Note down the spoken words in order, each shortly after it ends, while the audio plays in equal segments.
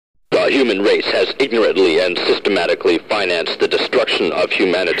The human race has ignorantly and systematically financed the destruction of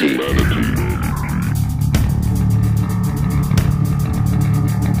humanity.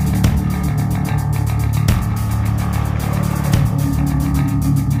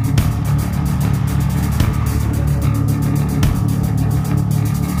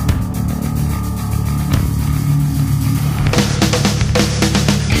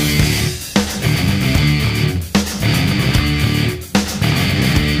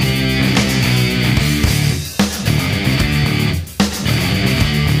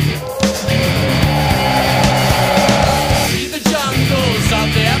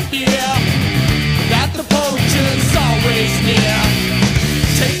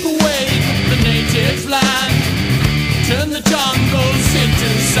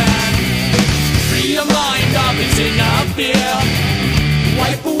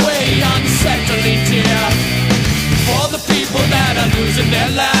 Wipe away unsettling tear for the people that are losing their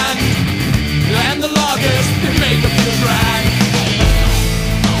land, and the loggers that make them feel grand.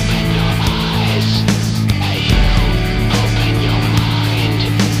 Open your eyes, hey you, open your mind.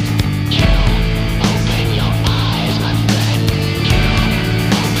 You, open your eyes, my friend. You,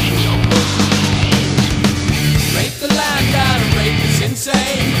 open your mind. Rape the land at a rate that's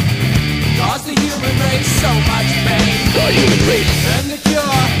insane, cause the human race so much pain. The human race. And the cure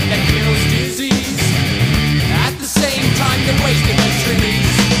that kills disease, at the same time they're wasting the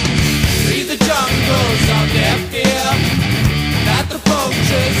trees. Free the jungles of their fear, that the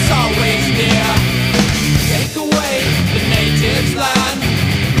poacher's always near. Take away the natives' land,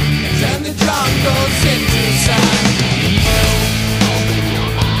 and turn the jungles into sand. You, open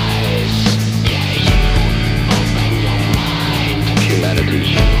your eyes, yeah you, open your mind.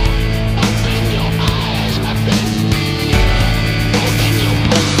 Humanity. Open your eyes, my friend.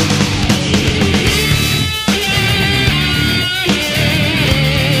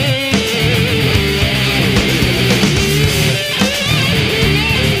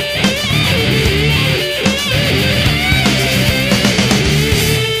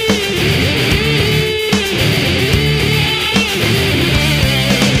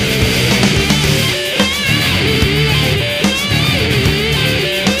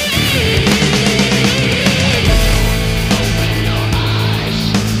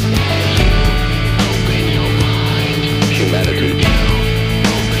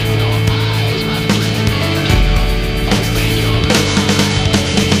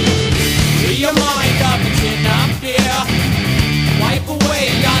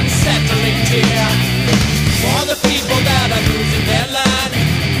 For the people that are losing their land,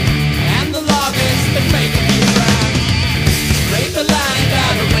 and the loggers that make them feel grand. Rape the land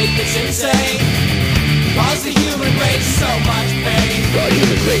at a rate that's insane, cause the human race so much pain. The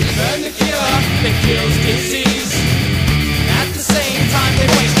human race. Burn the cure that kills disease, at the same time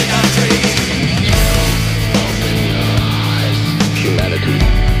they're wasting our trees. Open your eyes, humanity.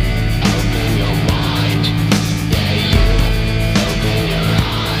 Open your mind, yeah you, open your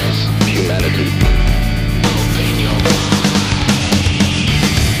eyes, humanity.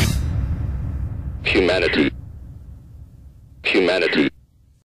 Humanity. Humanity.